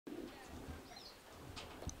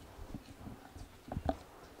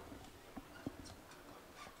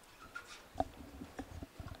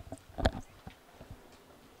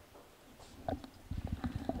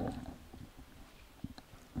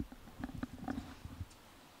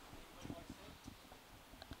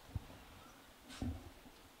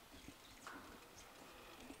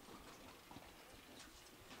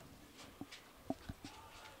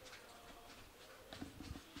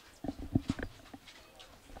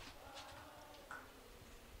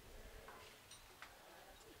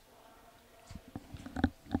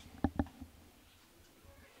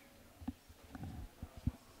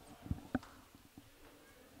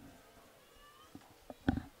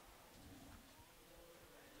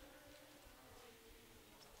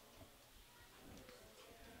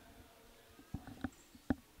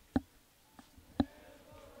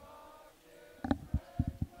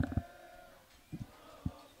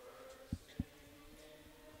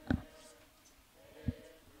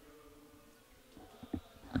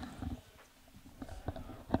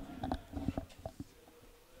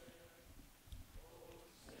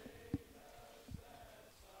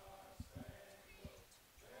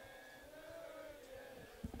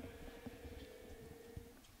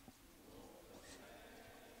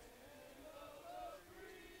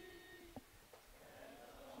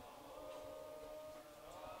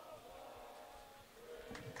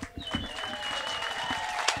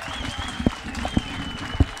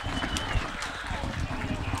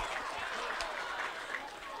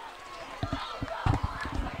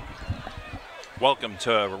Welcome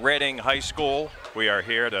to Reading High School. We are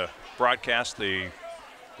here to broadcast the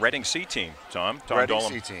Reading C team, Tom Reading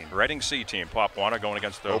Dolan. C team. Reading C team, Pop Warner going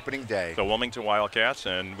against the opening day. The Wilmington Wildcats,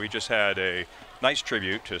 and we just had a nice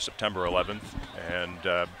tribute to September 11th, and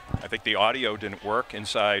I think the audio didn't work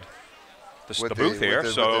inside the booth here,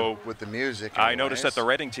 so with the music. I noticed that the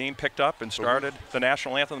Reading team picked up and started the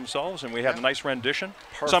national anthem themselves, and we had a nice rendition.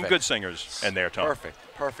 Some good singers in there, Tom.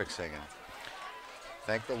 Perfect singing.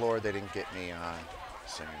 Thank the Lord they didn't get me on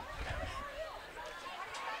singing.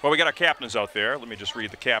 Well, we got our captains out there. Let me just read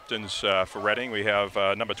the captains for Reading. We have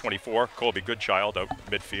number 24, Colby Goodchild, out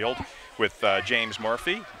midfield, with James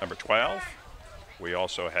Murphy, number 12. We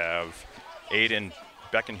also have Aiden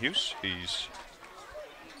Beckenhuis. He's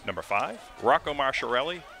number 5. Rocco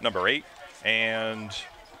Marciarelli, number 8. And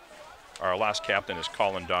our last captain is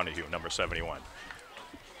Colin Donahue, number 71.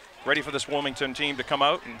 Ready for this Wilmington team to come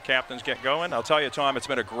out and captains get going? I'll tell you, Tom, it's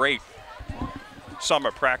been a great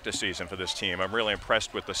summer practice season for this team. I'm really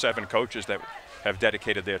impressed with the 7 coaches that have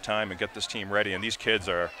dedicated their time and get this team ready, and these kids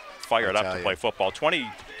are fired up to play football.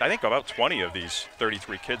 I think about 20 of these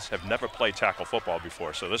 33 kids have never played tackle football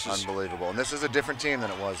before, so this is unbelievable. And this is a different team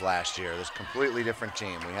than it was last year. This is a completely different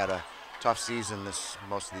team. We had a tough season,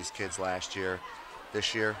 most of these kids last year.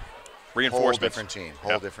 This year, reinforcements.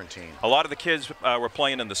 Whole different team. A lot of the kids were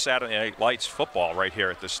playing in the Saturday Night Lights football right here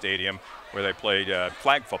at this stadium, where they played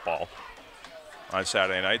flag football on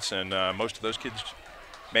Saturday nights, and most of those kids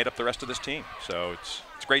made up the rest of this team. So it's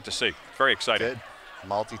great to see. Very exciting. Good.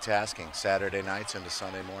 Multitasking, Saturday nights into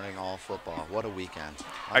Sunday morning, all football. What a weekend.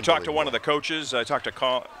 I talked to one of the coaches. I talked to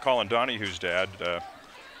Colin Donahue's dad.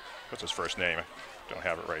 What's his first name? I don't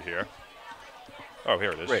have it right here. Oh,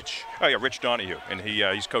 here it is. Rich. Oh, yeah, Rich Donahue. And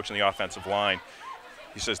he's coaching the offensive line.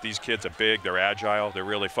 He says these kids are big, they're agile, they're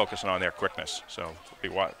really focusing on their quickness. So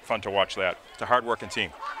it'll be fun to watch that. It's a hard-working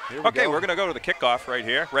team. Okay, we're going to go to the kickoff right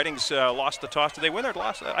here. Reading's lost the toss. Did they win or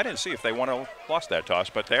lost? I didn't see if they won or lost that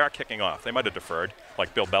toss, but they are kicking off. They might have deferred,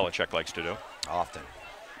 like Bill Belichick likes to do. Often.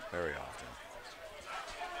 Very often.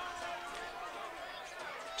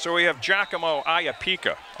 So we have Giacomo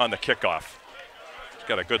Iapika on the kickoff. He's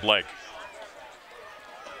got a good leg.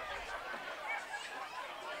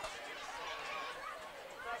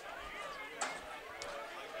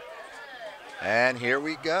 And here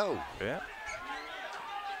we go. Yeah.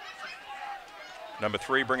 Number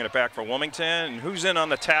 3 bringing it back for Wilmington. And who's in on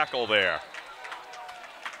the tackle there?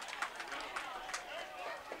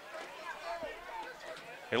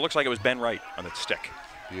 It looks like it was Ben Wright on the stick.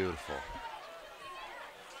 Beautiful.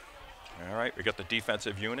 All right, we got the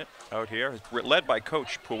defensive unit out here, led by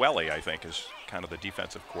Coach Puelli, I think, is kind of the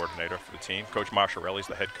defensive coordinator for the team. Coach Marciarelli's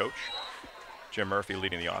the head coach. Jim Murphy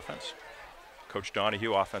leading the offense. Coach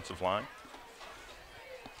Donahue, offensive line.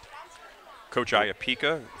 Coach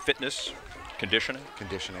Iapika, fitness, conditioning.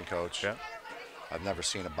 Conditioning coach. Yeah. I've never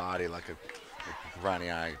seen a body like Ronnie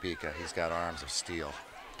Iapika. He's got arms of steel.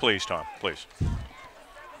 Please, Tom, please.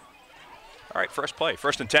 All right, first play,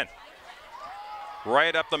 1st and 10.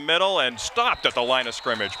 Right up the middle and stopped at the line of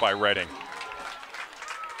scrimmage by Reading.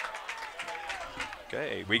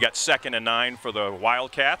 Okay, we got 2nd and 9 for the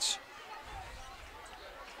Wildcats.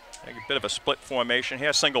 A bit of a split formation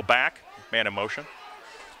here, single back, man in motion.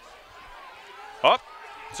 Oh,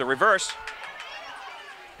 it's a reverse.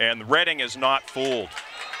 And Reading is not fooled.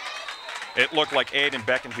 It looked like Aiden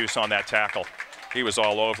Beckenhuis on that tackle. He was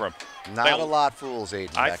all over him. Not a lot fools Aiden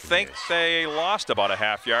Beckenhuis. I think they lost about a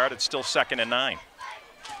half yard. It's still 2nd and 9.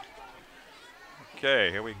 Okay,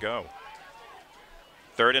 here we go.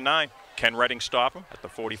 3rd and 9. Can Reading stop him at the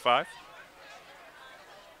 45?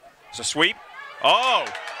 It's a sweep. Oh!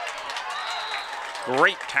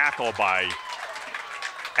 Great tackle by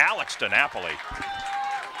Alex DiNapoli.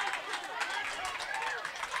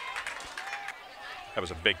 That was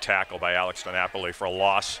a big tackle by Alex DiNapoli for a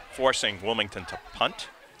loss, forcing Wilmington to punt.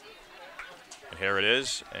 And here it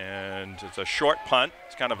is, and it's a short punt.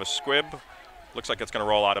 It's kind of a squib. Looks like it's going to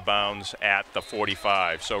roll out of bounds at the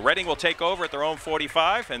 45. So Reading will take over at their own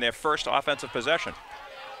 45 and their first offensive possession.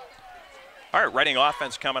 All right, Reading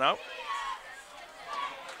offense coming out.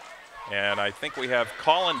 And I think we have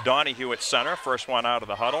Colin Donahue at center, first one out of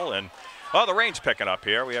the huddle. And, oh, the rain's picking up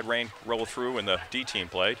here. We had rain roll through when the D team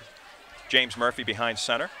played. James Murphy behind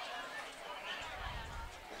center.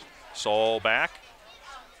 Soul back.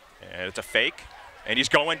 And it's a fake. And he's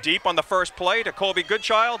going deep on the first play to Colby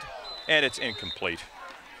Goodchild. And it's incomplete.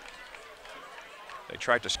 They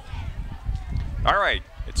tried to. All right,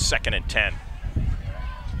 it's 2nd and 10.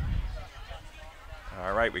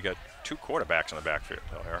 All right, we got 2 quarterbacks in the backfield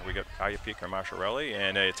here. We got Iapika and Marciarelli,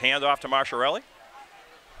 and it's hands off to Marciarelli.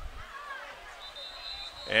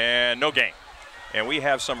 And no gain. And we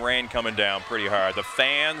have some rain coming down pretty hard. The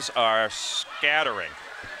fans are scattering.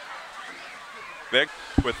 Vic,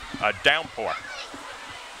 with a downpour.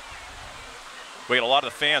 We got a lot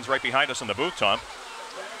of the fans right behind us in the booth, Tom.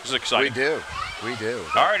 This is exciting. We do.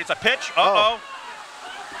 All right, it's a pitch. Uh-oh.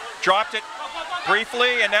 Dropped it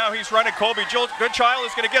briefly, and now he's running. Colby Goodchild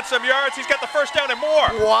is going to get some yards. He's got the first down and more.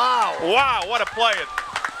 Wow. Wow, what a play.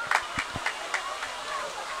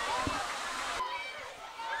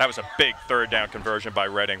 That was a big third down conversion by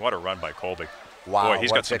Reading. What a run by Colby. Wow, boy,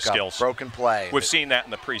 he's got some skills. Broken play. We've seen that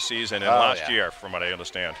in the preseason and last year, from what I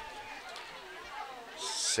understand.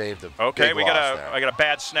 Saved the okay, big we loss got there. I got a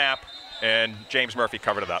bad snap, and James Murphy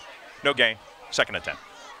covered it up. No gain. 2nd and 10.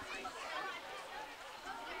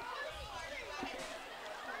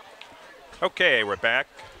 Okay, we're back,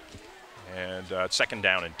 and 2nd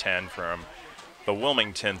down and 10 from the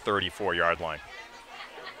Wilmington 34-yard line.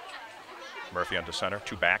 Murphy under center,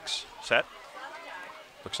 2 backs set.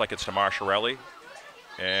 Looks like it's to Marsharelli,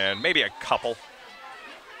 and maybe a couple.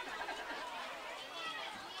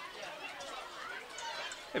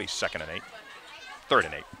 Maybe 2nd and 8, 3rd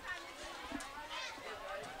and 8.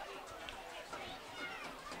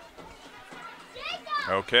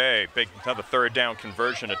 Okay, another 3rd down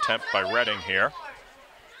conversion attempt by Reading here.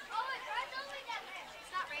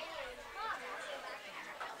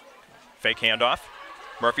 Fake handoff.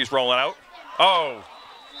 Murphy's rolling out. Oh!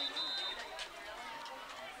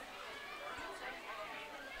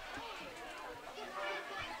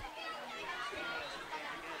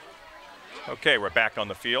 Okay, we're back on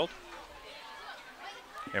the field.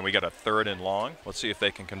 And we got a 3rd and long. Let's see if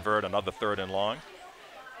they can convert another 3rd and long.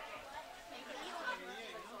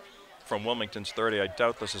 From Wilmington's 30, I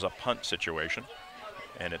doubt this is a punt situation.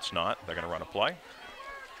 And it's not. They're going to run a play.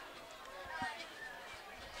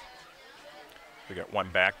 We got one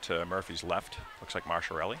back to Murphy's left. Looks like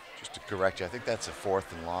Marsharelli. Just to correct you, I think that's a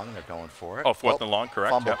 4th and long. They're going for it. Oh, 4th and long,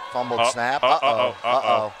 correct. Fumbled snap.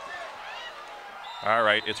 Uh-oh. All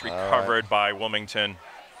right, it's recovered by Wilmington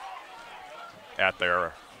at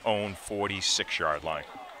their own 46-yard line.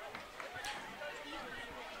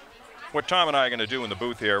 What Tom and I are going to do in the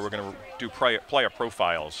booth here, we're going to do player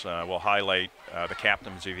profiles. We'll highlight the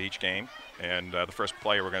captains of each game. And the first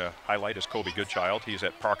player we're going to highlight is Colby Goodchild. He's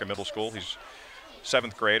at Parker Middle School. He's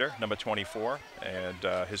 7th grader, number 24.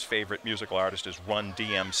 And his favorite musical artist is Run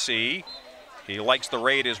DMC. He likes the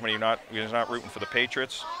Raiders when he's not rooting for the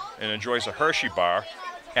Patriots, and enjoys a Hershey bar,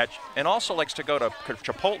 and also likes to go to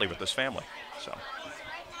Chipotle with his family. So.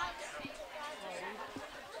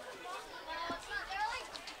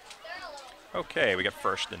 Okay, we got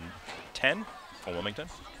 1st and 10 for Wilmington,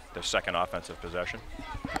 their 2nd offensive possession.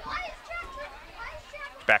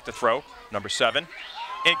 Back to throw, number 7.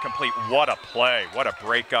 Incomplete. What a play. What a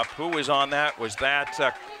breakup. Who was on that? Was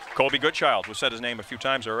that Colby Goodchild? We've said his name a few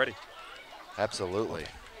times already. Absolutely.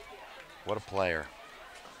 What a player.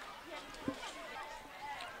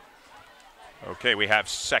 Okay, we have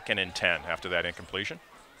 2nd and 10 after that incompletion.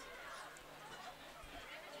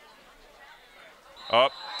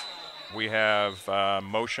 Up. We have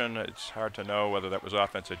motion. It's hard to know whether that was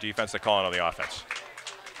offense or defense. They're calling on the offense.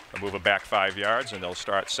 They'll move it back 5 yards, and they'll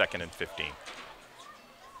start 2nd and 15.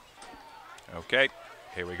 Okay,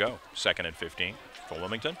 here we go. 2nd and 15 for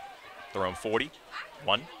Wilmington. Their own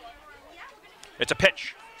 41. It's a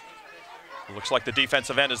pitch. It looks like the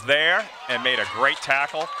defensive end is there and made a great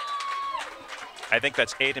tackle. I think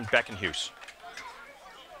that's Aiden Beckenhuis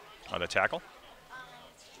on the tackle.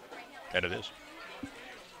 And it is.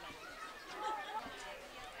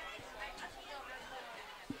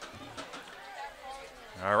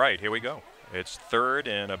 All right, here we go. It's 3rd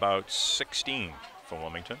and about 16 for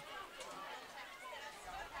Wilmington.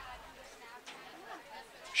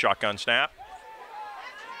 Shotgun snap.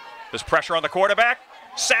 There's pressure on the quarterback.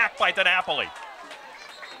 Sacked by DiNapoli.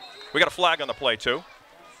 We got a flag on the play, too.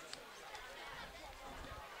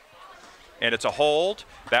 And it's a hold.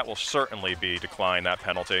 That will certainly be declined, that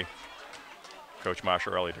penalty. Coach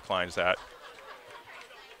Marsharelli declines that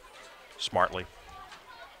smartly.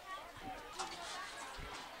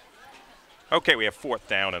 Okay, we have 4th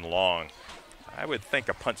down and long. I would think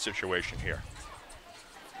a punt situation here.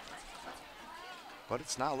 But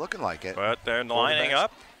it's not looking like it. But they're lining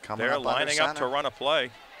up. They're lining up to center. run a play.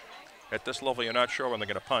 At this level, you're not sure when they're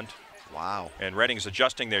going to punt. Wow. And Reading's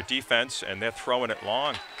adjusting their defense, and they're throwing it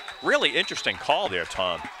long. Really interesting call there,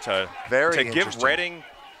 Tom. To give Reading,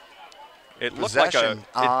 it looked like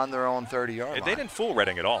on their own 30-yard line. They didn't fool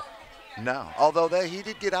Reading at all. No, although he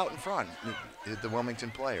did get out in front, the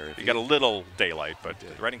Wilmington player. He got a little daylight, but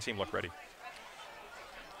the Reading team looked ready.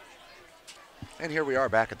 And here we are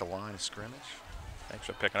back at the line of scrimmage. Thanks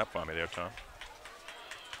for picking up on me there, Tom.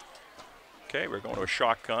 Okay, we're going to a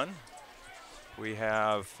shotgun. We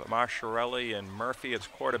have Marsharelli and Murphy as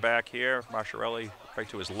quarterback here. Marsharelli right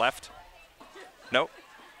to his left. Nope,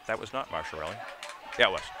 that was not Marsharelli. Yeah,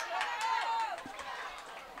 it was.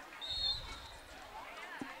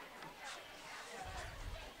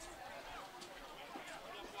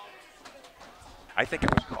 I think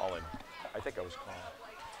it was Colin.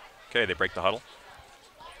 Okay, they break the huddle.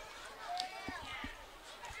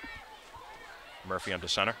 Murphy under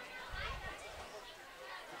center.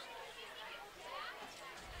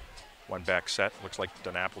 One back set. Looks like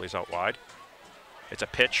DiNapoli's out wide. It's a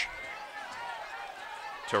pitch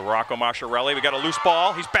to Rocco Marsharelli. We got a loose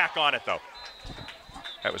ball. He's back on it, though.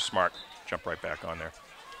 That was smart. Jump right back on there.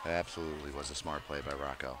 That absolutely was a smart play by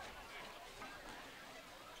Rocco.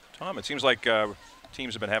 Tom, it seems like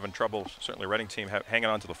teams have been having trouble, certainly Reading team, hanging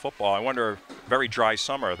on to the football. I wonder, very dry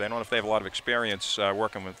summer. They don't know if they have a lot of experience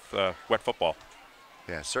working with wet football.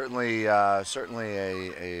 Yeah, certainly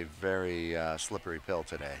a very slippery pill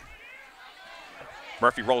today.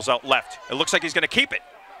 Murphy rolls out left. It looks like he's going to keep it.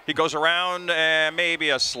 He goes around and maybe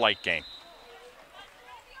a slight gain.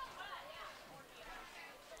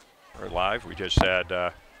 We're live. We just had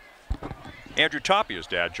Andrew Tapia's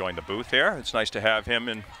dad join the booth here. It's nice to have him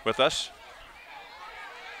in with us.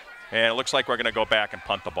 And it looks like we're going to go back and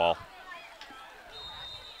punt the ball.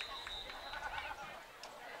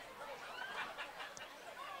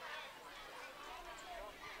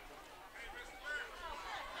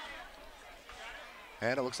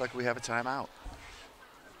 And it looks like we have a timeout.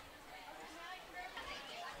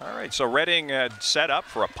 All right, so Reading had set up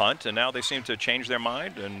for a punt, and now they seem to change their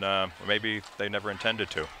mind, and maybe they never intended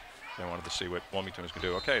to. They wanted to see what Wilmington was going to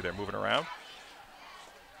do. Okay, they're moving around.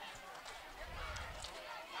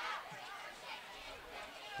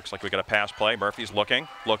 Looks like we got a pass play. Murphy's looking.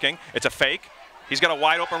 It's a fake. He's got a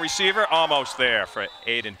wide open receiver. Almost there for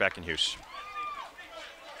Aiden Beckenhuis.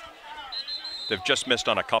 They've just missed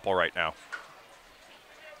on a couple right now.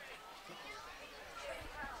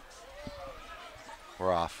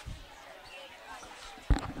 We're off.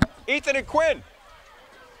 Ethan and Quinn.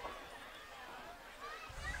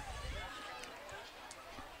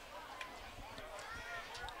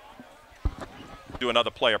 Do another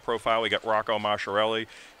player profile. We got Rocco Marsharelli. You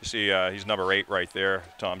see he's number 8 right there.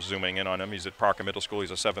 Tom's zooming in on him. He's at Parker Middle School. He's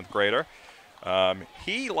a 7th grader.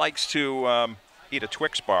 He likes to eat a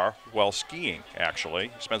Twix bar while skiing, actually.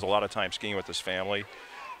 He spends a lot of time skiing with his family.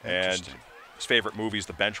 And his favorite movie is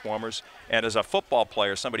The Benchwarmers. And as a football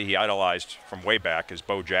player, somebody he idolized from way back is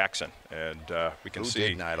Bo Jackson. And we can see. Who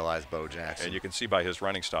didn't idolize Bo Jackson? And you can see by his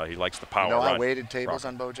running style, he likes the power run. run. I waited tables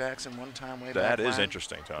on Bo Jackson one time way back. That is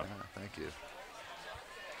interesting, Tom. Yeah, thank you.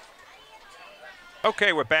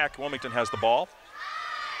 Okay, we're back. Wilmington has the ball.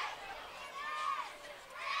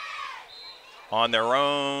 On their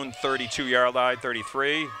own 32-yard line,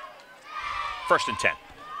 33. 1st and 10.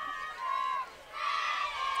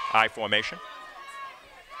 I formation.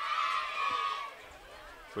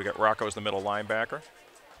 We got Rocco as the middle linebacker.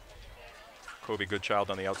 Kobe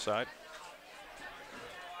Goodchild on the outside.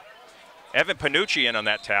 Evan Panucci in on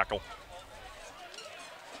that tackle.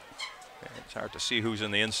 It's hard to see who's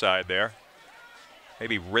in the inside there.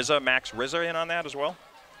 Maybe Max Rizza in on that as well.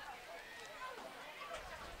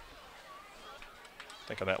 I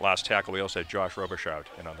think on that last tackle, we also had Josh Robichaud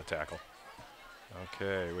in on the tackle.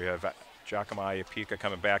 Okay, we have Giacomo Iapika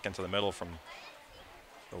coming back into the middle from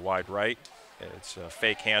the wide right. It's a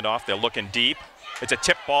fake handoff. They're looking deep. It's a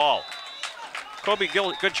tip ball. Kobe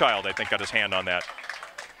Goodchild, I think, got his hand on that.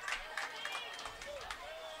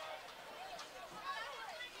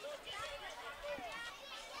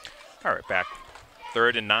 All right, back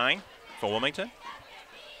 3rd and 9 for Wilmington.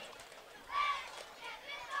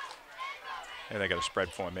 And they got a spread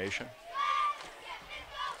formation.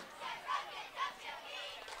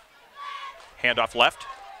 Handoff left.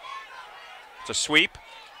 It's a sweep.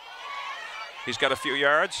 He's got a few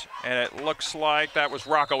yards, and it looks like that was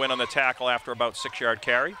Rocco in on the tackle after about 6-yard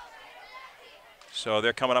carry. So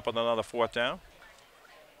they're coming up with another 4th down.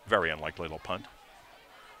 Very unlikely little punt.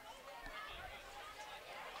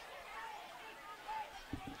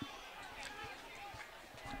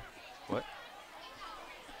 What?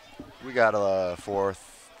 We got a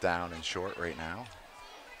 4th down and short right now.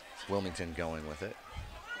 Wilmington going with it.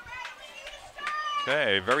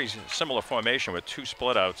 Okay, very similar formation with 2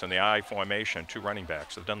 split outs in the I formation, 2 running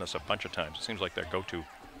backs. They've done this a bunch of times. It seems like their go-to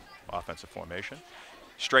offensive formation.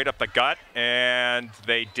 Straight up the gut, and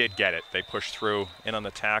they did get it. They pushed through in on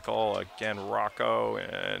the tackle. Again, Rocco,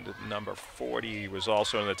 and number 40 was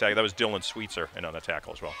also in the tackle. That was Dylan Sweetser in on the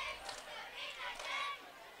tackle as well.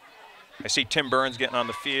 I see Tim Burns getting on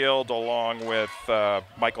the field along with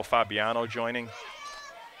Michael Fabiano joining.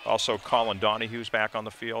 Also Colin Donahue's back on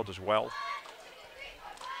the field as well.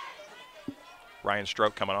 Ryan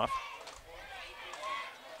Strout coming off.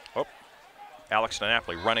 Oh, Alex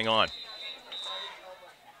DiNapoli running on.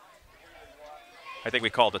 I think we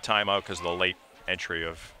called the timeout because of the late entry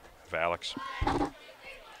of Alex.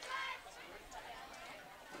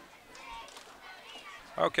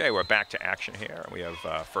 Okay, we're back to action here. We have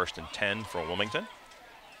 1st and 10 for Wilmington.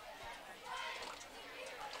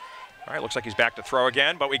 All right, looks like he's back to throw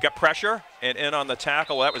again, but we got pressure and in on the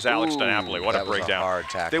tackle. That was Alex DiNapoli. What a breakdown. Hard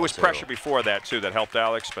tackle there was pressure before that, too, that helped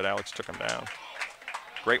Alex, but Alex took him down.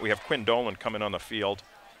 Great, we have Quinn Dolan coming on the field,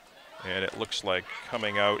 and it looks like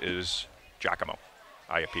coming out is Giacomo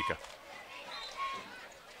Iapika.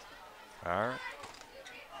 All right.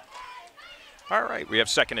 All right, we have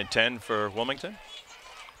 2nd and 10 for Wilmington.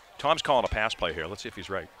 Tom's calling a pass play here. Let's see if he's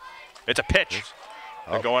right. It's a pitch.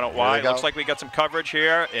 They're going out wide. Looks like we got some coverage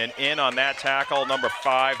here. And in on that tackle, number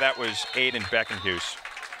 5, that was Aiden Beckenhuis.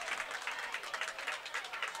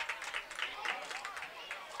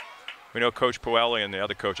 We know Coach Puelli and the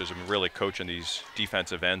other coaches have been really coaching these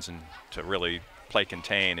defensive ends and to really play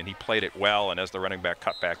contain, and he played it well, and as the running back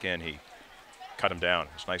cut back in, he cut him down.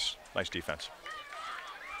 It's nice defense.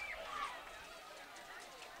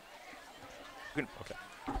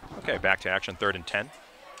 Okay, back to action, 3rd and 10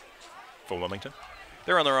 for Wilmington.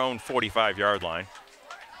 They're on their own 45-yard line.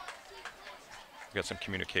 We got some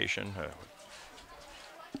communication.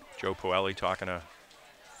 Joe Puelli talking to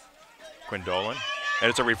Quinn Dolan. And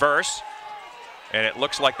it's a reverse. And it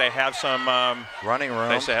looks like they have some running room.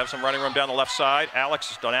 They say have some running room down the left side.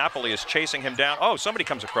 Alex DiNapoli is chasing him down. Oh, somebody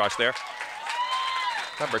comes across there.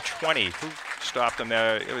 Number 20. Who stopped him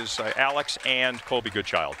there? It was Alex and Colby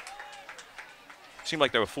Goodchild. Seemed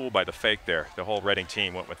like they were fooled by the fake there. The whole Reading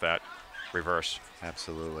team went with that reverse.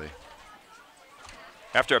 Absolutely.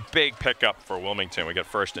 After a big pickup for Wilmington, we got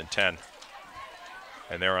 1st and 10.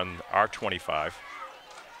 And they're on our 25.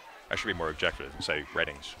 I should be more objective and say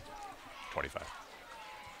Reading's 25.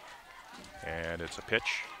 And it's a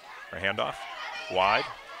pitch, or a handoff, wide.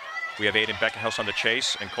 We have Aiden Beckenhuis on the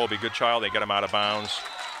chase, and Colby Goodchild, they get him out of bounds.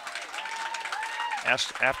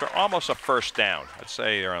 After almost a 1st down, I'd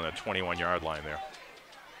say they're on the 21-yard line there.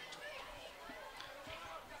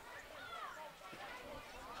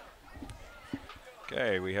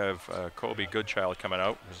 Okay, we have Colby Goodchild coming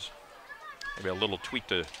out. There's maybe a little tweak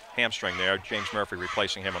to hamstring there. James Murphy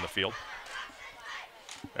replacing him on the field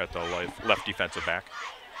at the left defensive back.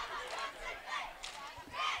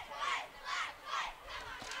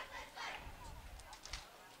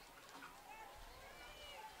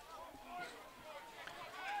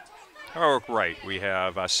 Oh, right, we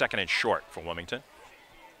have 2nd and short for Wilmington.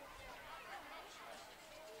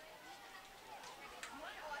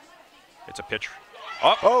 It's a pitch.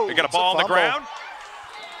 Oh, we got a ball on the ground.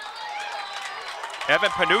 Evan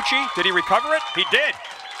Panucci, did he recover it? He did.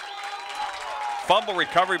 Fumble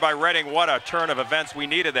recovery by Reading. What a turn of events. We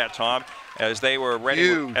needed that, Tom, as they were ready.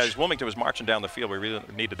 Huge. As Wilmington was marching down the field, we really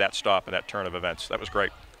needed that stop and that turn of events. That was great.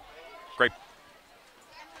 Great.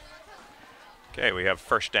 Okay, we have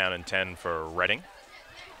 1st down and 10 for Reading.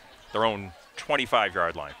 Their own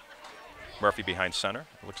 25-yard line. Murphy behind center.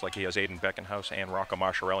 It looks like he has Aiden Beckenhuis and Rocco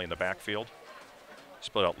Marchiarelli in the backfield.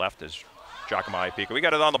 Split out left is Giacomo Iapika. We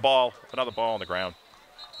got it on the ball, another ball on the ground.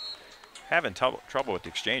 Having trouble with the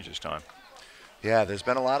exchanges, Tom. Yeah, there's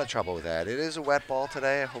been a lot of trouble with that. It is a wet ball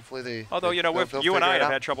today. Hopefully Although, you know, you and I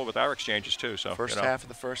have had trouble with our exchanges, too. So first you know, half of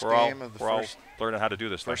the first game of the we're first all learning how to do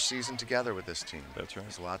this first season together with this team. That's right.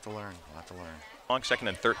 There's a lot to learn, a lot to learn. Long 2nd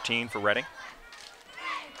and 13 for Reading.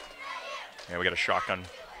 And we got a shotgun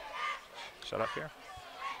set up here.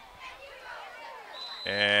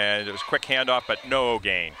 And it was a quick handoff, but no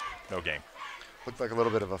gain. No gain. Looked like a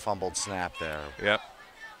little bit of a fumbled snap there. Yep.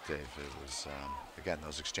 Dave, it was, again,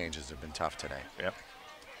 those exchanges have been tough today. Yep.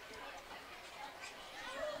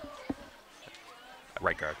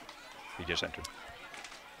 Right guard. He just entered.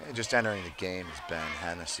 And just entering the game is Ben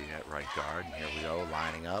Hennessy at right guard. And here we go,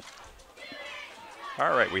 lining up.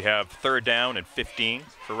 All right, we have 3rd down and 15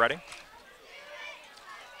 for Reading.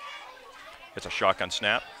 It's a shotgun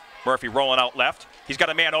snap. Murphy rolling out left. He's got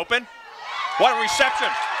a man open. What a reception.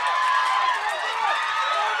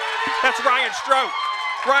 That's Ryan Strout.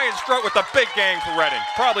 Ryan Strout with a big gain for Reading.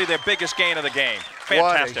 Probably their biggest gain of the game.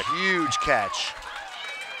 Fantastic. What a huge catch.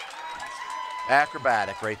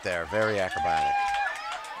 Acrobatic right there, very acrobatic.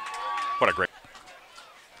 What a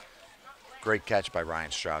great catch by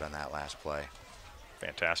Ryan Strout on that last play.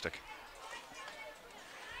 Fantastic.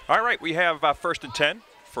 All right, we have 1st and 10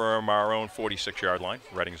 from our own 46-yard line,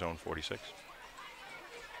 Reading's own 46.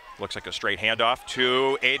 Looks like a straight handoff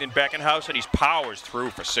to Aiden Beckenhouse, and he powers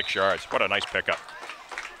through for 6 yards. What a nice pickup.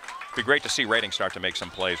 Be great to see Reading start to make some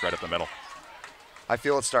plays right up the middle. I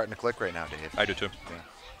feel it's starting to click right now, Dave. I do too. Yeah.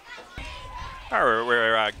 All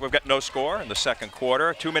right, we've got no score in the second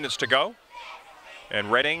quarter. 2 minutes to go. And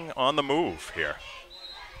Reading on the move here.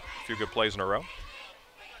 A few good plays in a row.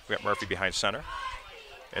 We got Murphy behind center.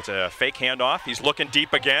 It's a fake handoff. He's looking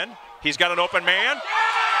deep again. He's got an open man.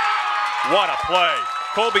 What a play.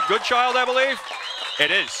 Colby Goodchild, I believe.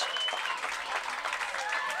 It is.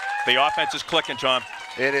 The offense is clicking, Tom.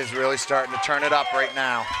 It is really starting to turn it up right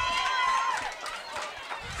now.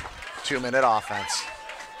 2-minute offense.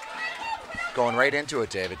 Going right into it,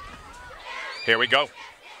 David. Here we go.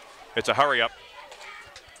 It's a hurry up.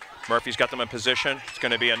 Murphy's got them in position. It's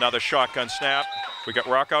going to be another shotgun snap. We got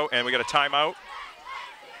Rocco, and we got a timeout.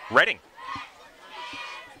 Reading.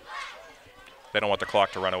 They don't want the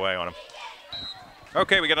clock to run away on them.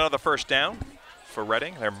 Okay, we got another first down for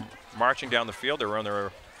Reading. They're marching down the field. They're on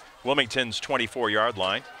their Wilmington's 24-yard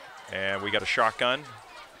line. And we got a shotgun.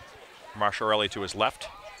 Marsharelli to his left.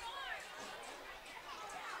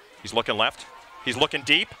 He's looking left. He's looking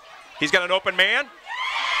deep. He's got an open man.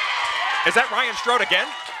 Is that Ryan Stroud again?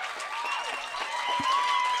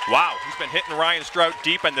 Wow, he's been hitting Ryan Stroud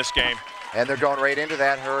deep in this game. And they're going right into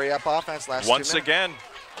that hurry-up offense last 2 minutes. Once again,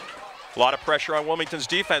 a lot of pressure on Wilmington's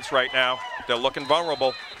defense right now. They're looking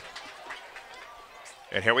vulnerable.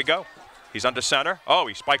 And here we go. He's under center. Oh,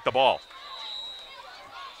 he spiked the ball.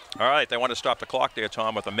 All right, they want to stop the clock there,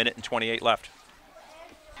 Tom, with 1:28 left.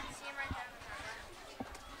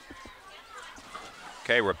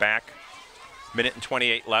 Okay, we're back.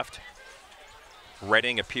 1:28 left.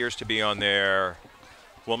 Reading appears to be on their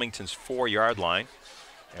Wilmington's 4-yard line.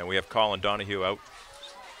 And we have Colin Donahue out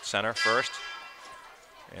center first.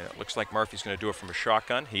 And it looks like Murphy's going to do it from a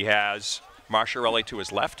shotgun. He has Marsharelli to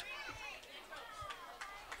his left.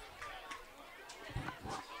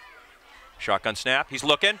 Shotgun snap. He's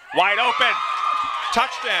looking. Wide open.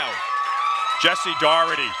 Touchdown. Jesse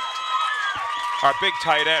Doherty, our big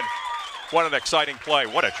tight end. What an exciting play.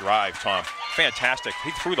 What a drive, Tom. Fantastic.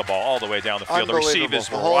 He threw the ball all the way down the field. The receivers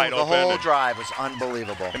were wide open. The whole drive was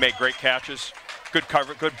unbelievable. They made great catches. Good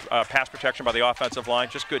cover, good pass protection by the offensive line.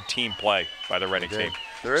 Just good team play by the Reading team.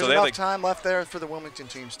 There is enough time left there for the Wilmington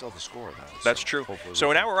team still to score, though. That's true.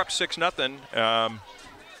 So now we're up 6-0.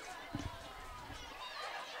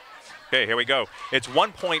 Okay, here we go. It's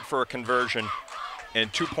 1 point for a conversion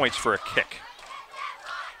and 2 points for a kick.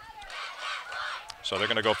 So they're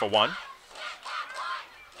going to go for one.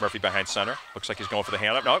 Murphy behind center. Looks like he's going for the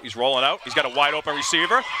handoff. No, he's rolling out. He's got a wide open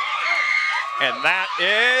receiver. And that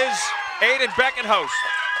is Aiden Beckenhouse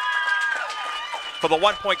for the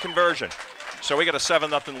 1 point conversion. So we got a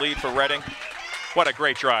 7-0 lead for Reading. What a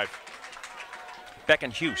great drive.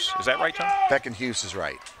 Beckenhuis, is that right, Tom? Beckenhuis is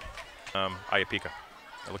right. Iapika.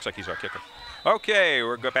 It looks like he's our kicker. Okay,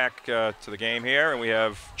 we'll go back to the game here, and we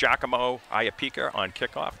have Giacomo Iapika on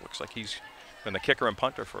kickoff. Looks like he's been the kicker and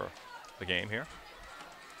punter for the game here.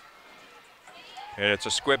 And it's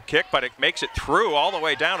a squib kick, but it makes it through all the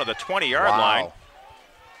way down to the 20-yard line.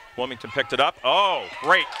 Wilmington picked it up. Oh,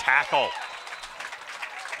 great tackle.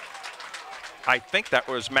 I think that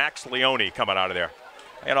was Max Leone coming out of there.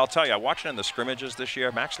 And I'll tell you, watching in the scrimmages this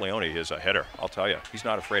year, Max Leone is a hitter. I'll tell you, he's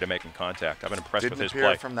not afraid of making contact. I've been impressed with his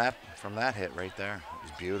play. From that hit right there. It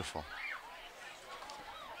was beautiful.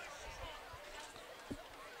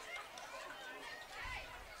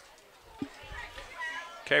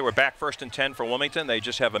 Okay, we're back 1st and 10 for Wilmington. They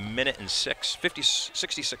just have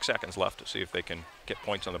 66 seconds left to see if they can get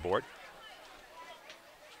points on the board.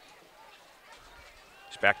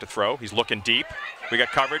 He's back to throw. He's looking deep. We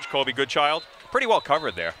got coverage. Colby Goodchild. Pretty well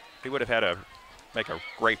covered there. He would have had to make a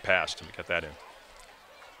great pass to get that in.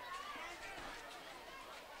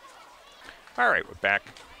 All right, we're back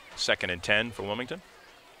 2nd and 10 for Wilmington.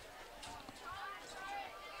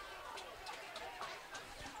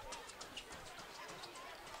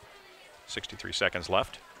 .63 seconds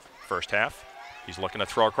left. First half. He's looking to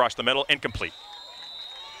throw across the middle. Incomplete.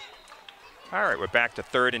 All right, we're back to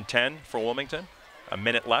 3rd and 10 for Wilmington. A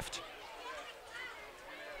minute left.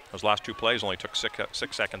 Those last two plays only took 6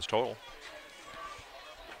 seconds total.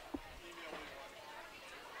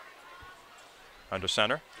 Under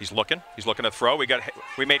center. He's looking. He's looking to throw. We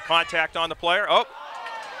made contact on the player. Oh.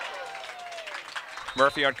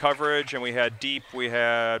 Murphy on coverage, and we had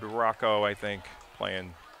Rocco, I think,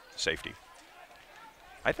 playing safety.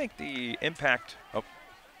 I think the impact. Oh,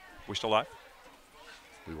 we still live?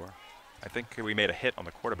 We were. I think we made a hit on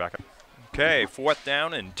the quarterback. Okay, 4th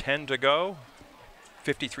down and 10 to go.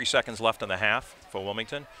 53 seconds left in the half for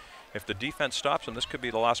Wilmington. If the defense stops them, this could be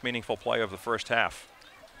the last meaningful play of the first half.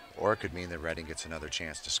 Or it could mean that Reading gets another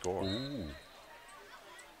chance to score. Ooh.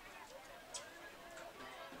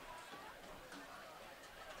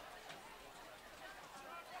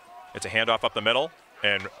 It's a handoff up the middle,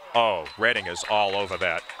 and oh, Reading is all over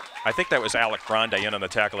that. I think that was Alec Grande in on the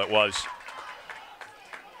tackle. It was.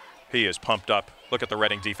 He is pumped up. Look at the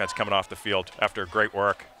Reading defense coming off the field after great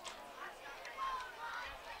work.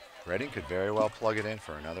 Reading could very well plug it in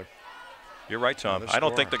for another. You're right, Tom. I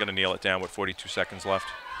don't think they're going to kneel it down with 42 seconds left.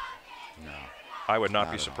 No. I would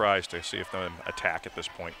not be surprised to see if they attack at this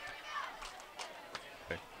point.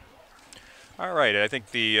 Okay. All right. I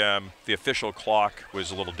think the official clock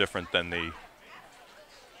was a little different than the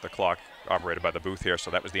clock operated by the booth here.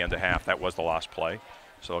 So that was the end of half. That was the last play.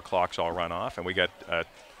 So the clock's all run off, and we got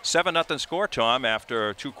 7-0 score, Tom,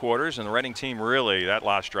 after 2 quarters, and the Reading team really, that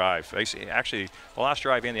last drive, actually the last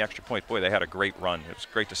drive and the extra point, boy, they had a great run. It was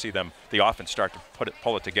great to see them, the offense start to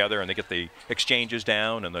pull it together, and they get the exchanges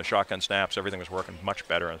down and the shotgun snaps. Everything was working much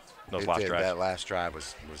better in those last drives. That last drive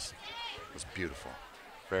was beautiful,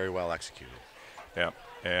 very well executed. Yeah,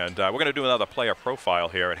 and we're going to do another player profile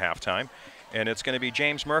here at halftime. And it's going to be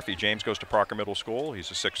James Murphy. James goes to Parker Middle School.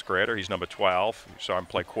 He's a 6th grader. He's number 12. You saw him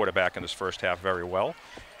play quarterback in this first half very well.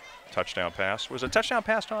 Touchdown pass. Was it a touchdown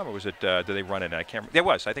pass, Tom, or was it, did they run it? I can't remember. There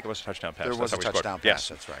was. I think it was a touchdown pass. There was a touchdown pass, yes.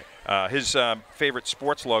 That's right. His favorite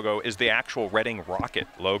sports logo is the actual Reading Rocket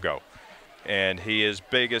logo. And his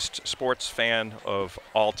biggest sports fan of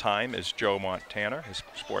all time is Joe Montana, his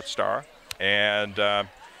sports star. And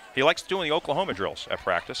he likes doing the Oklahoma drills at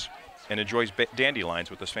practice and enjoys dandelions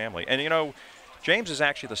with his family. And, you know, James is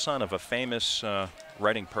actually the son of a famous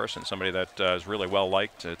Reading person, somebody that is really well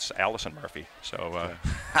liked. It's Allison Murphy. So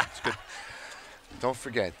it's good. Don't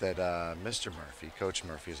forget that Mr. Murphy, Coach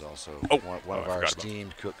Murphy, is also one of our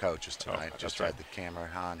esteemed coaches tonight. Just had the camera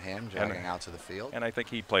on him, jogging out to the field. And I think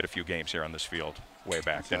he played a few games here on this field way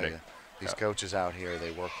back, didn't he? These coaches out here,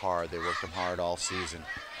 they work hard. They work them hard all season.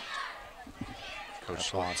 Coach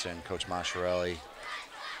Swanson, Coach Masciarelli.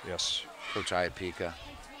 Yes. Coach Iapika.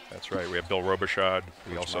 That's right. We have Bill Robichaud.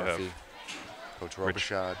 We Coach also Murphy, have Coach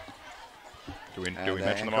Robichaud. Do we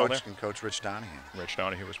mention them all there? And Coach Rich Donahue. Rich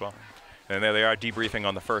Donahue as well. And there they are debriefing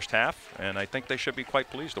on the first half, and I think they should be quite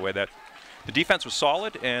pleased the way that the defense was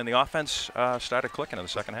solid and the offense started clicking in the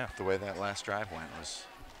second half. The way that last drive went was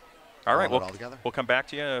all right. together. We'll come back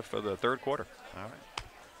to you for the third quarter. All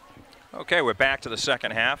right. Okay, we're back to the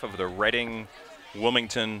second half of the Reading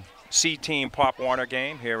Wilmington C-Team Pop Warner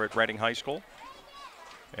game here at Reading High School.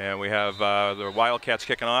 And we have the Wildcats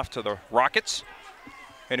kicking off to the Rockets.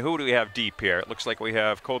 And who do we have deep here? It looks like we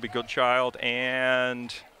have Colby Goodchild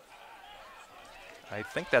and I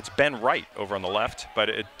think that's Ben Wright over on the left, but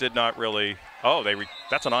it did not really. Oh,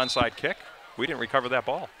 that's an onside kick. We didn't recover that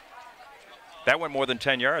ball. That went more than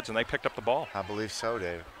 10 yards, and they picked up the ball. I believe so,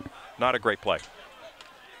 Dave. Not a great play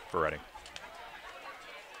for Reading.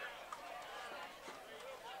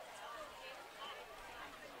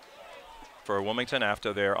 For Wilmington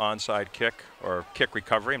after their onside kick or kick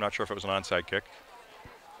recovery. I'm not sure if it was an onside kick.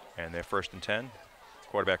 And they're 1st and 10.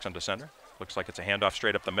 Quarterback's under center. Looks like it's a handoff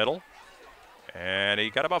straight up the middle. And he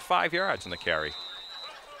got about 5 yards in the carry.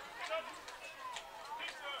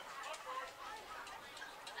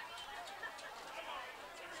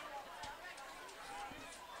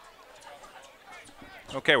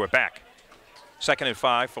 Okay, we're back. 2nd and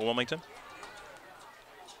 5 for Wilmington.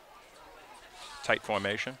 Tight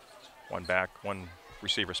formation. One back, one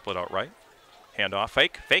receiver split out right. Handoff,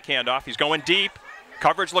 fake handoff. He's going deep.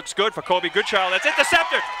 Coverage looks good for Colby Goodchild. That's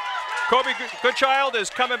intercepted. Colby Goodchild is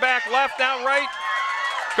coming back left, now right.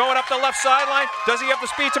 Going up the left sideline. Does he have the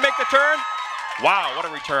speed to make the turn? Wow, what a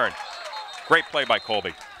return. Great play by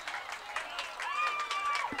Colby.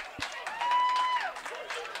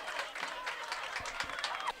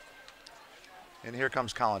 And here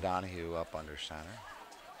comes Colin Donahue up under center.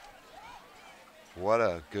 What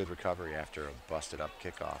a good recovery after a busted-up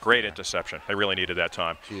kickoff. Great interception. They really needed that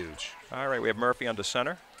time. Huge. All right, we have Murphy under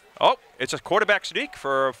center. Oh, it's a quarterback sneak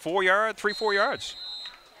for 4 yards.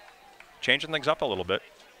 Changing things up a little bit.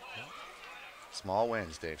 Small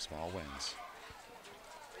wins, Dave, small wins.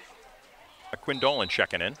 Quinn Dolan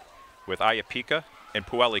checking in with Iapika and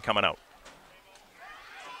Puelli coming out.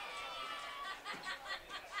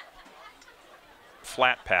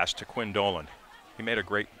 Flat pass to Quinn Dolan. He made a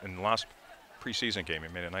great, in the last preseason game, he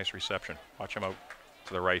made a nice reception. Watch him out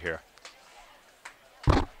to the right here.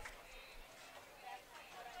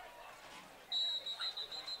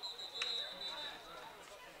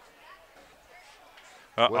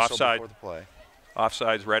 Offside. Before the play.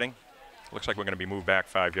 Offsides Reading. Looks like we're going to be moved back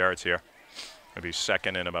 5 yards here. Going to be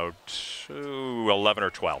second and about 11 or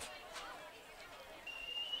 12.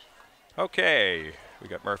 Okay, we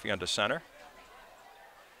got Murphy under center.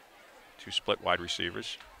 2 split wide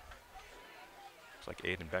receivers. Looks like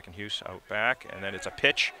Aiden Beckenhuis out back, and then it's a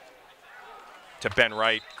pitch to Ben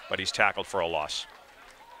Wright, but he's tackled for a loss.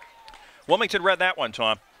 Wilmington read that one,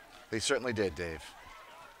 Tom. They certainly did, Dave.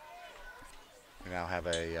 We now have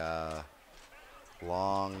a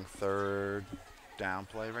long third down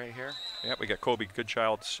play right here. Yeah, we got Colby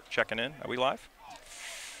Goodchild checking in. Are we live?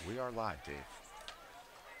 We are live, Dave.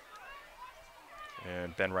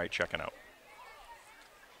 And Ben Wright checking out.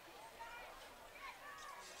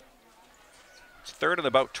 It's third and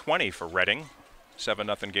about 20 for Reading.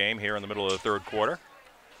 7-0 game here in the middle of the third quarter.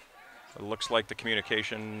 It looks like the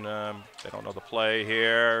communication, they don't know the play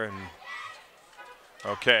here. And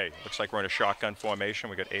okay, looks like we're in a shotgun formation.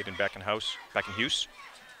 We got Aiden Beckenhuis,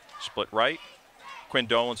 split right. Quinn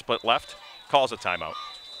Dolan split left. Calls a timeout.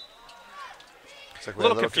 Like a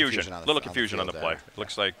little confusion on the play. It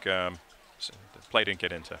looks like the play didn't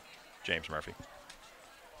get into James Murphy.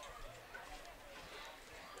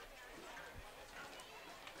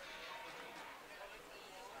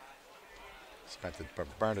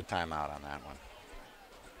 Burned a timeout on that one.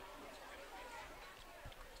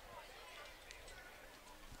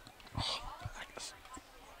 Oh,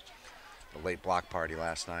 the late block party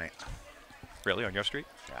last night. Really, on your street?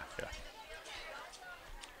 Yeah. Yeah.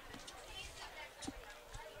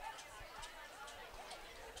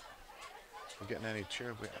 You getting any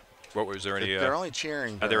cheer? What was there any? They're only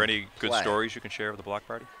cheering. Are there any good stories you can share of the block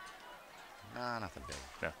party? Nah, nothing big.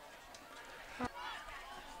 No.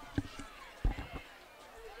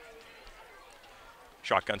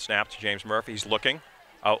 Shotgun snap to James Murphy. He's looking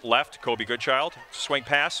out left. Colby Goodchild. Swing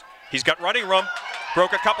pass. He's got running room.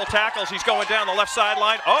 Broke a couple tackles. He's going down the left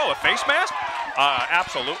sideline. Oh, a face mask?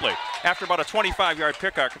 Absolutely. After about a 25-yard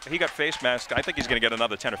pickup, he got face masked. I think he's going to get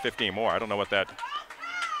another 10 or 15 more. I don't know what that.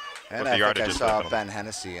 And I think I saw Ben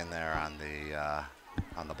Hennessy in there on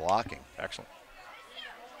the blocking. Excellent.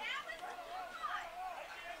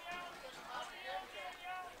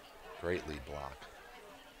 Great lead block.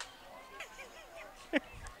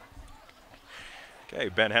 Okay,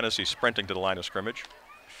 Ben Hennessy sprinting to the line of scrimmage.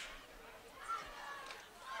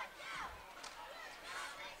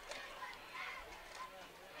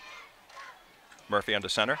 Murphy under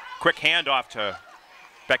center. Quick handoff to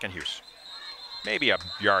Beckenhuis. Maybe a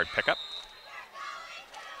yard pickup.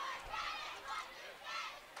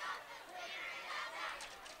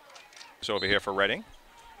 It's over here for Reading.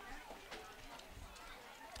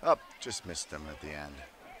 Up, just missed him at the end.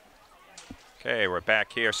 Okay, we're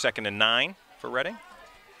back here, 2nd and 9 for Reading.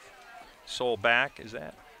 Soul back, is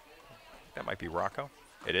that? That might be Rocco.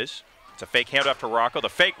 It is. It's a fake handoff to Rocco. The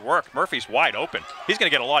fake worked. Murphy's wide open. He's going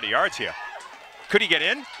to get a lot of yards here. Could he get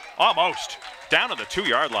in? Almost. Down to the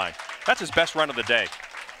 2-yard line. That's his best run of the day.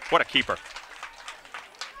 What a keeper.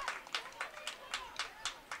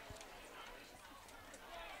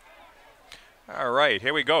 All right,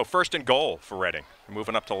 here we go. 1st and goal for Reading. We're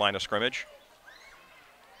moving up to line of scrimmage.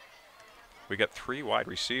 We got 3 wide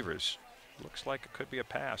receivers. Looks like it could be a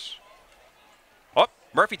pass. Oh,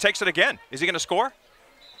 Murphy takes it again. Is he going to score?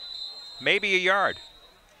 Maybe a yard.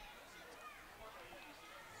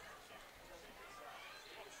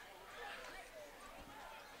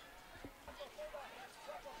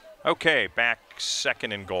 Okay, back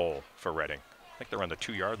 2nd and goal for Reading. I think they're on the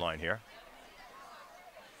 2-yard line here.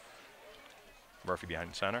 Murphy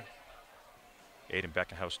behind center. Aiden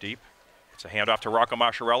Beckenhuis deep. It's a handoff to Rocco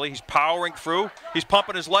Masciarelli. He's powering through. He's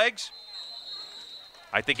pumping his legs.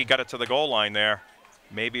 I think he got it to the goal line there.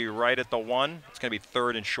 Maybe right at the 1. It's going to be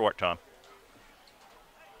 3rd and short, Tom.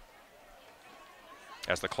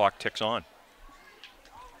 As the clock ticks on.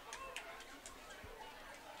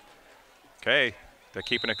 Okay, they're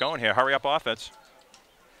keeping it going here. Hurry up offense.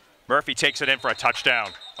 Murphy takes it in for a touchdown.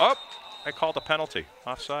 Oh, I called a penalty.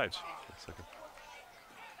 Offsides.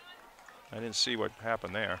 I didn't see what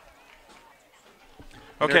happened there.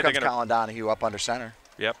 Okay, here comes Colin Donahue up under center.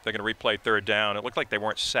 Yep, they're going to replay 3rd down. It looked like they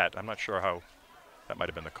weren't set. I'm not sure how that might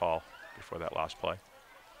have been the call before that last play.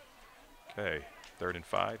 Okay, 3rd and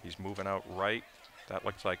 5. He's moving out right. That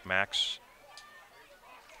looks like Max.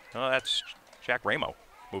 No, that's Jack Ramo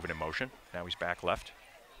moving in motion. Now he's back left.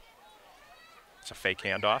 It's a fake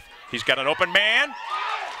handoff. He's got an open man.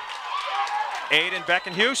 Aiden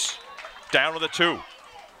Beckenhuis down with a 2.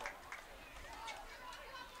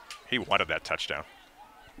 He wanted that touchdown.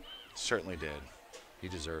 Certainly did. He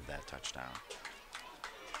deserved that touchdown.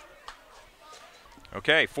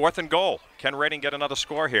 Okay, 4th and goal. Can Reading get another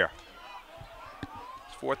score here?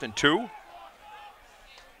 It's 4th and 2.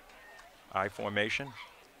 I formation.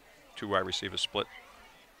 2 wide receivers split.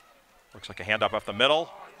 Looks like a handoff off the middle.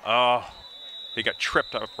 Oh, he got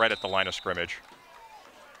tripped up right at the line of scrimmage.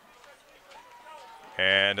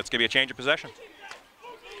 And it's going to be a change of possession.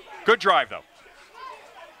 Good drive, though.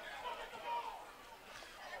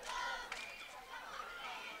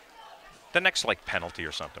 The next, like, penalty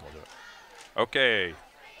or something will do it. Okay.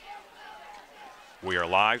 We are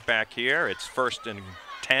live back here. It's 1st and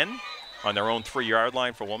 10 on their own 3-yard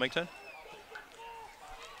line for Wilmington.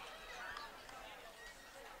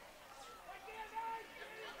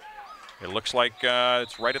 It looks like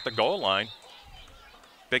it's right at the goal line.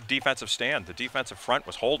 Big defensive stand. The defensive front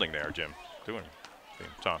was holding there, Jim.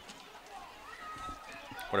 Tom.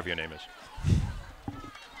 Whatever your name is.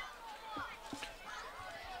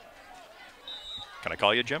 Can I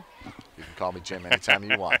call you Jim? You can call me Jim anytime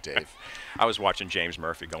you want, Dave. I was watching James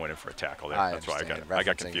Murphy going in for a tackle there. That's why I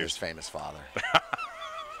got confused. His famous father.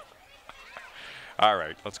 All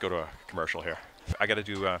right, let's go to a commercial here. I got to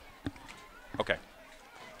do. Okay,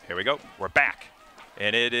 here we go. We're back,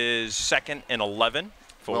 and it is 2nd and 11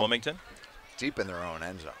 for Wilmington. Deep in their own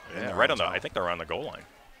end zone. Yeah, right on the. I think they're on the goal line.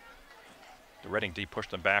 The Reading D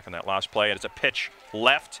pushed them back on that last play, and it's a pitch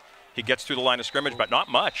left. He gets through the line of scrimmage, but not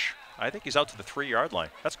much. I think he's out to the 3-yard line.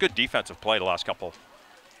 That's good defensive play the last couple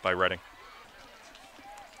by Reading.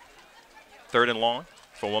 3rd and long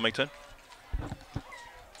for Wilmington.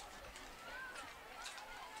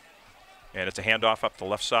 And it's a handoff up the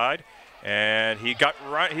left side. And he's got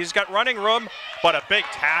running room, but a big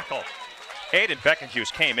tackle. Aiden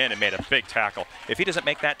Beckenhuis came in and made a big tackle. If he doesn't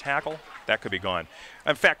make that tackle, that could be gone.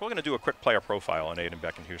 In fact, we're going to do a quick player profile on Aiden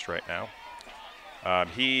Beckenhuis right now.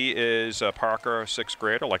 He is a Parker 6th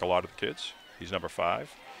grader, like a lot of the kids. He's number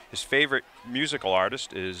 5. His favorite musical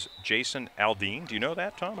artist is Jason Aldean. Do you know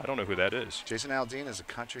that, Tom? I don't know who that is. Jason Aldean is a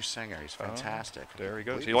country singer. He's fantastic. There he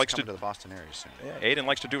goes. He likes to the Boston area soon. Yeah, Aiden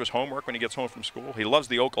likes to do his homework when he gets home from school. He loves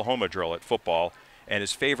the Oklahoma drill at football, and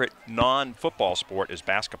his favorite non-football sport is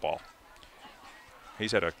basketball.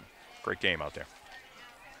 He's had a great game out there.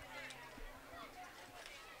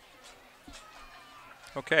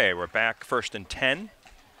 Okay, we're back 1st and 10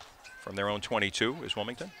 from their own 22 is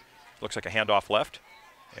Wilmington. Looks like a handoff left.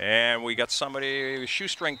 And we got somebody,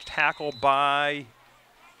 shoestring tackle by,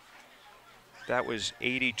 that was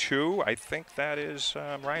 82. I think that is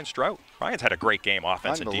Ryan Strout. Ryan's had a great game,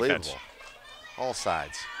 offense and defense. All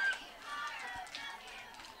sides.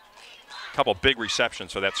 A couple big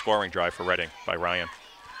receptions for that scoring drive for Reading by Ryan.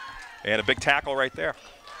 And a big tackle right there.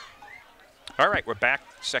 All right, we're back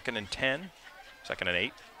 2nd and 10. 2nd and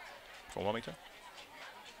 8 for Wilmington.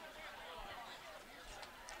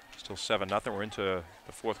 Still 7-0. We're into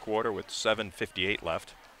the 4th quarter with 7:58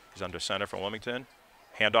 left. He's under center for Wilmington.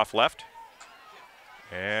 Handoff left.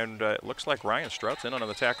 And it looks like Ryan Strout's in on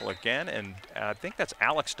the tackle again. And I think that's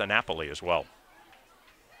Alex DiNapoli as well,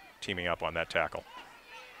 teaming up on that tackle.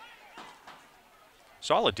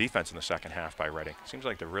 Solid defense in the 2nd half by Reading. Seems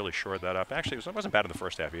like they really shored that up. Actually, it wasn't bad in the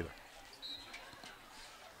 1st half either.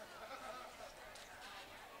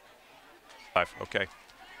 Okay.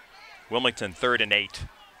 Wilmington 3rd and 8.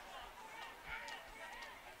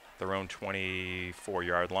 Their own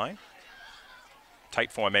 24-yard line.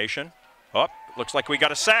 Tight formation. Oh, looks like we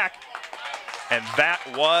got a sack. And that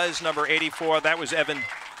was number 84. That was Evan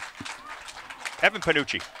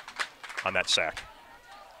Panucci on that sack.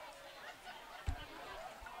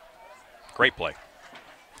 Great play.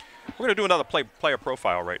 We're going to do another player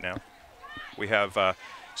profile right now. We have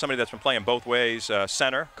somebody that's been playing both ways,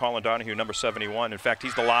 center, Colin Donahue, number 71. In fact,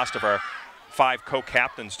 he's the last of our 5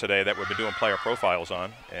 co-captains today that we've been doing player profiles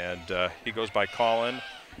on. And he goes by Colin.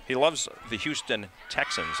 He loves the Houston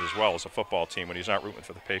Texans as well as a football team when he's not rooting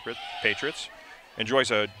for the Patriots. Enjoys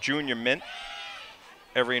a junior mint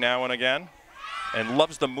every now and again. And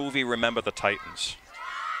loves the movie Remember the Titans.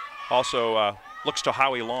 Also looks to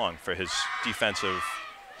Howie Long for his defensive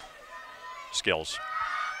skills.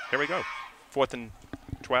 Here we go. 4th and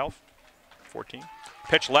 12, 14.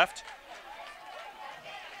 Pitch left.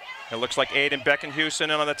 It looks like Aiden Beckenhuis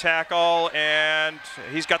in on the tackle, and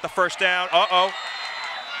he's got the 1st down. Uh-oh.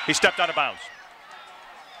 He stepped out of bounds.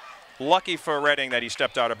 Lucky for Reading that he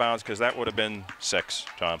stepped out of bounds because that would have been 6,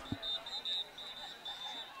 Tom.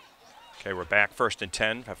 Okay, we're back 1st and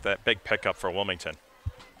 10 after that big pickup for Wilmington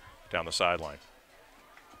down the sideline.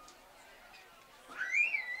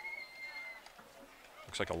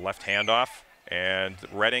 Looks like a left handoff, and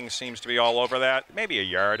Reading seems to be all over that, maybe a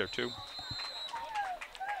yard or 2.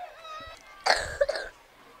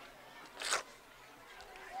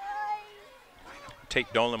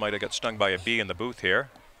 Tate Dolan might have got stung by a bee in the booth here.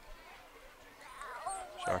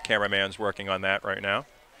 So our cameraman's working on that right now.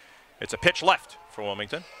 It's a pitch left for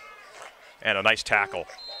Wilmington. And a nice tackle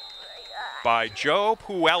by Joe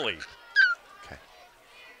Puelli. Okay.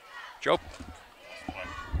 Joe.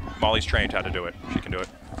 Molly's trained how to do it. She can do it.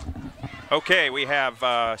 Okay, we have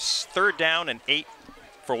 3rd down and 8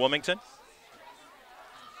 for Wilmington.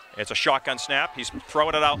 It's a shotgun snap. He's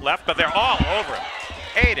throwing it out left, but they're all over him.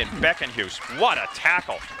 Aiden Beckenhuis, what a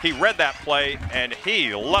tackle. He read that play, and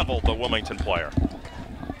he leveled the Wilmington player.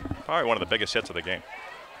 Probably one of the biggest hits of the game.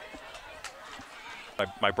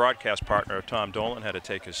 My broadcast partner, Tom Dolan, had to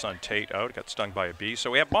take his son Tate out. Got stung by a bee. So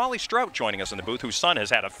we have Molly Strout joining us in the booth, whose son has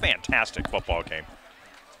had a fantastic football game.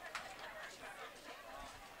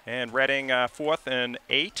 And Reading 4th and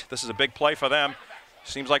 8. This is a big play for them.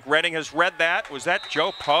 Seems like Reading has read that. Was that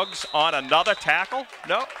Joe Pugs on another tackle?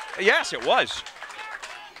 No? Yes, it was.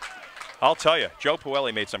 I'll tell you, Joe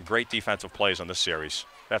Puelli made some great defensive plays on this series.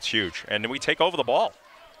 That's huge. And then we take over the ball.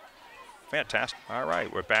 Fantastic. All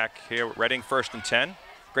right, we're back here at Reading 1st and 10.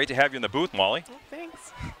 Great to have you in the booth, Molly. Oh,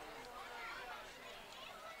 thanks.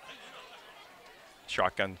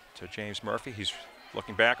 Shotgun to James Murphy. He's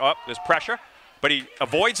looking back. Oh, there's pressure, but he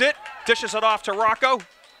avoids it, dishes it off to Rocco,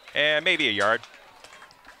 and maybe a yard.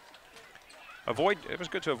 It was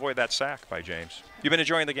good to avoid that sack by James. You've been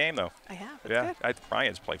enjoying the game, though. I have. It's Yeah, good.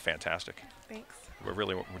 Ryan's played fantastic. Thanks. We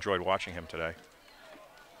really enjoyed watching him today.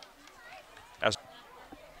 As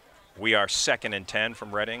we are 2nd and 10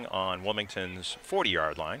 from Reading on Wilmington's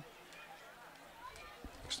 40-yard line.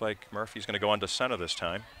 Looks like Murphy's going to go under center this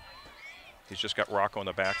time. He's just got Rocco in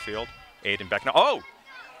the backfield. Aiden back now. Oh,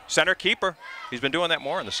 center keeper. He's been doing that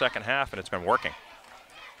more in the second half, and it's been working.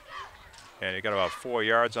 And he got about 4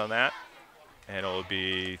 yards on that. And it'll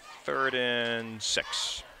be 3rd and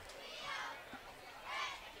 6.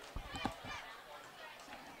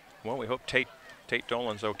 Well, we hope Tate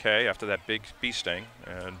Dolan's okay after that big bee sting.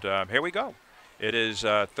 And here we go. It is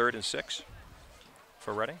 3rd and 6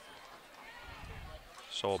 for Reading.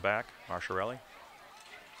 Soul back, Marsharelli.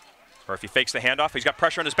 Murphy fakes the handoff. He's got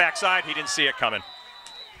pressure on his backside. He didn't see it coming.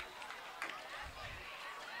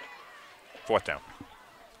 4th down.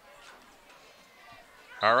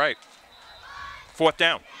 All right. 4th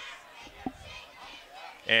down.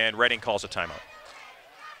 And Reading calls a timeout.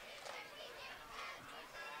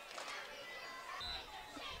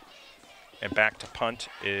 And back to punt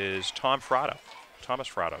is Thomas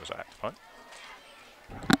Fratto is at punt.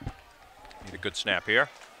 Need a good snap here.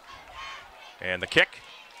 And the kick.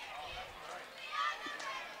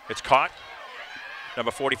 It's caught.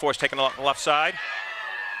 Number 44 is taking it on the left side.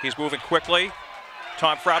 He's moving quickly.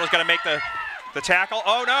 Tom Fratto's got to make the tackle.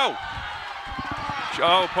 Oh, no.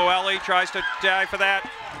 Joe Puelli tries to dive for that.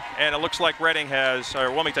 And it looks like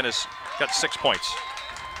Wilmington has got 6 points.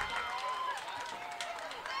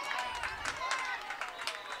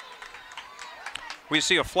 We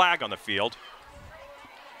see a flag on the field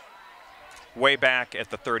way back at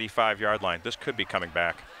the 35-yard line. This could be coming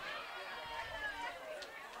back.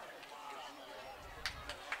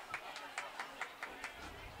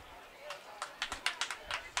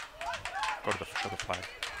 Go to the flag.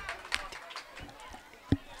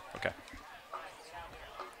 Okay.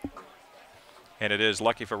 And it is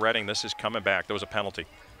lucky for Reading. This is coming back. There was a penalty.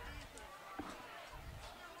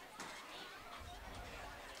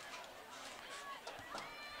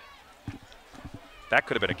 That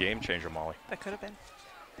could have been a game changer, Molly. That could have been.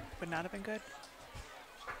 Would not have been good.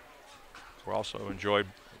 We're also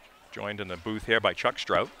joined in the booth here by Chuck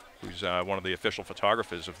Strout, who's one of the official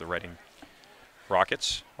photographers of the Reading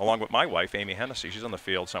Rockets, along with my wife, Amy Hennessy. She's on the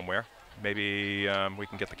field somewhere. Maybe we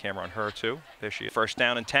can get the camera on her, too. There she is. 1st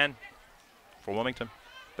down and 10 for Wilmington.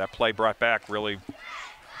 That play brought back really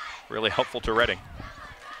helpful to Reading.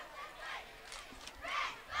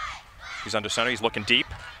 He's under center. He's looking deep.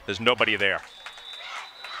 There's nobody there.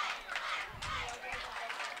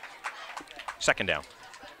 2nd down.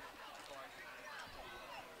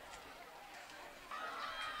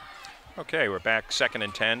 Okay, we're back 2nd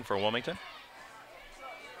and 10 for Wilmington.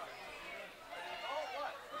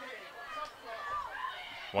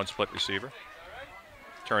 One split receiver.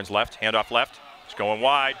 Turns left, handoff left. It's going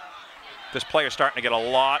wide. This player's starting to get a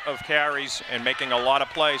lot of carries and making a lot of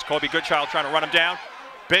plays. Colby Goodchild trying to run him down.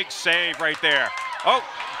 Big save right there. Oh!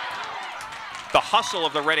 The hustle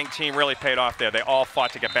of the Reading team really paid off there. They all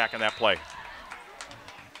fought to get back in that play.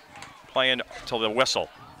 Playing till the whistle.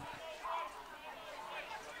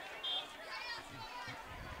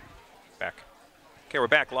 Back. Okay, we're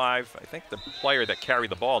back live. I think the player that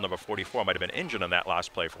carried the ball, number 44, might have been injured on that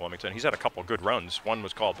last play for Wilmington. He's had a couple good runs. One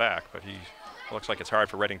was called back, but he looks like it's hard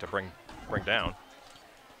for Reading to bring down.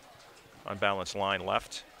 Unbalanced line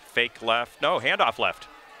left. Fake left. No, handoff left.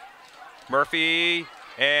 Murphy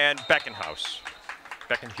And Beckenhuse.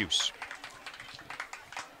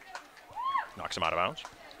 Knocks him out of bounds.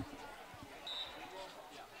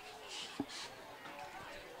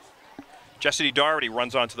 Jesse Doherty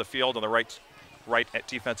runs onto the field on the right at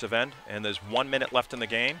defensive end, and there's 1 minute left in the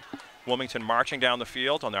game. Wilmington marching down the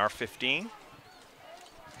field on our 15.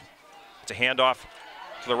 It's a handoff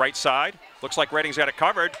to the right side. Looks like Reading's got it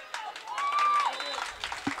covered.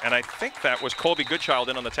 And I think that was Colby Goodchild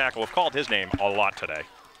in on the tackle. We've called his name a lot today.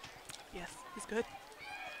 Yes, he's good.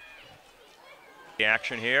 The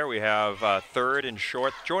action here, we have third and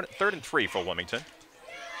 3 for Wilmington.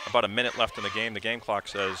 About a minute left in the game. The game clock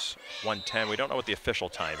says 1:10. We don't know what the official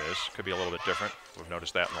time is. Could be a little bit different. We've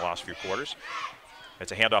noticed that in the last few quarters.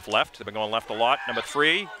 It's a handoff left. They've been going left a lot. Number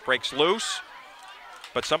 3 breaks loose,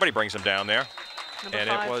 but somebody brings him down there. Number and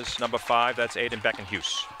 5. It was number 5. That's Aiden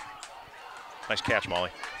Beckenhuse. Nice catch, Molly.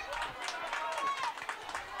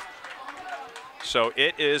 So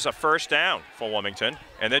it is a first down for Wilmington,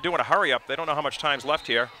 and they're doing a hurry up. They don't know how much time's left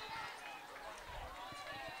here.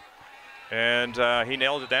 And he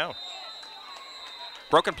nailed it down.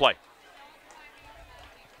 Broken play.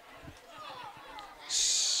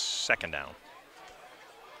 Second down.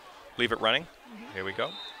 Leave it running. Here we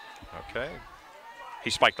go. Okay. He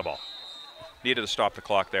spiked the ball. Needed to stop the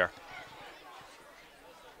clock there.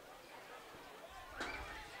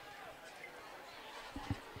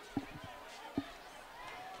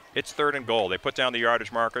 It's 3rd and goal. They put down the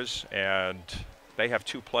yardage markers, and they have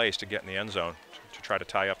 2 plays to get in the end zone to try to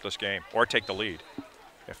tie up this game or take the lead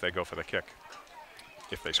if they go for the kick,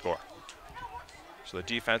 if they score. So the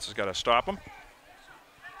defense has got to stop them.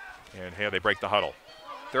 And here they break the huddle.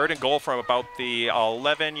 3rd and goal from about the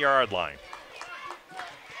 11-yard line.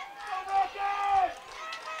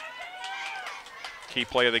 Key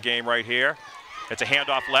play of the game right here. It's a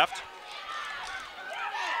handoff left.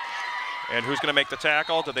 And who's going to make the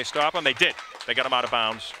tackle? Did they stop him? They did. They got him out of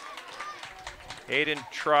bounds. Aiden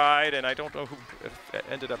tried, and I don't know who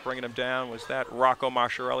ended up bringing him down. Was that Rocco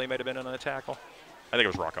Marchiarelli? Might have been on the tackle. I think it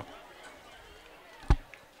was Rocco.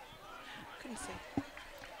 Couldn't see.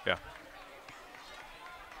 Yeah.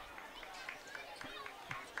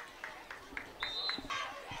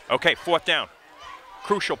 Okay, 4th down.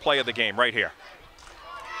 Crucial play of the game right here.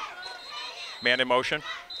 Man in motion.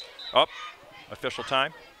 Up. Official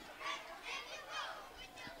time.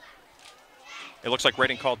 It looks like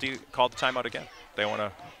Reading called the timeout again. They want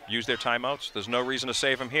to use their timeouts. There's no reason to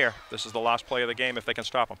save them here. This is the last play of the game if they can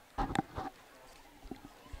stop them.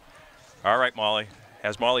 All right, Molly.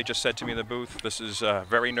 As Molly just said to me in the booth, this is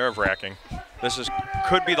very nerve-wracking. This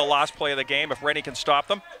could be the last play of the game if Reading can stop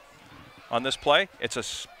them on this play. It's a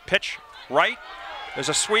pitch right. There's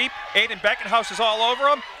a sweep. Aiden Beckenhuse is all over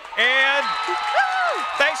him. And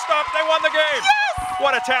they stopped. They won the game. Yes!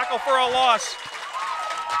 What a tackle for a loss.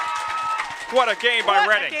 What a game by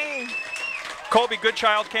Reading. Game. Colby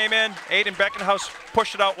Goodchild came in. Aiden Beckenhuse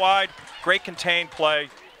pushed it out wide. Great contained play.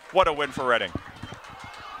 What a win for Reading.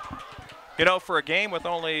 You know, for a game with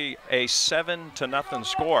only a 7-0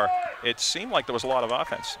 score, it seemed like there was a lot of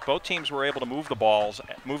offense. Both teams were able to move the ball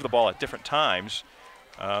at different times.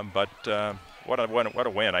 But what a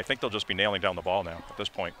win. I think they'll just be nailing down the ball now at this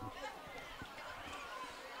point.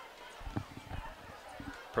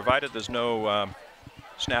 Provided there's no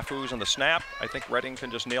snafus on the snap, I think Reading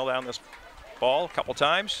can just nail down this ball a couple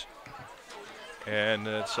times. And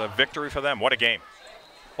it's a victory for them. What a game.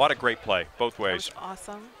 A lot of great play, both ways. That was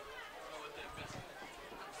awesome.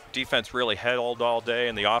 Defense really held all day,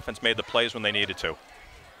 and the offense made the plays when they needed to.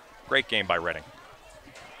 Great game by Reading.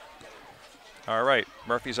 All right,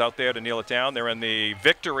 Murphy's out there to kneel it down. They're in the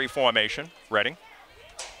victory formation, Reading.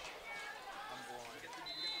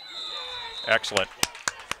 Excellent.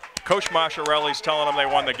 Coach Marchiarelli's telling them they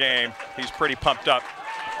won the game. He's pretty pumped up,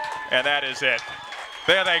 and that is it.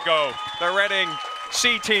 There they go, the Reading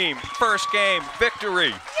C team, first game victory.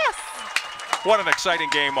 Yes. What an exciting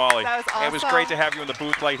game, Molly. That was awesome. It was great to have you in the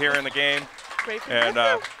booth right here in the game. Great for And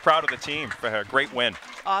you. proud of the team for a great win.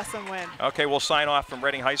 Awesome win. Okay, we'll sign off from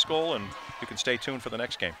Reading High School, and you can stay tuned for the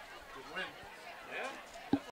next game.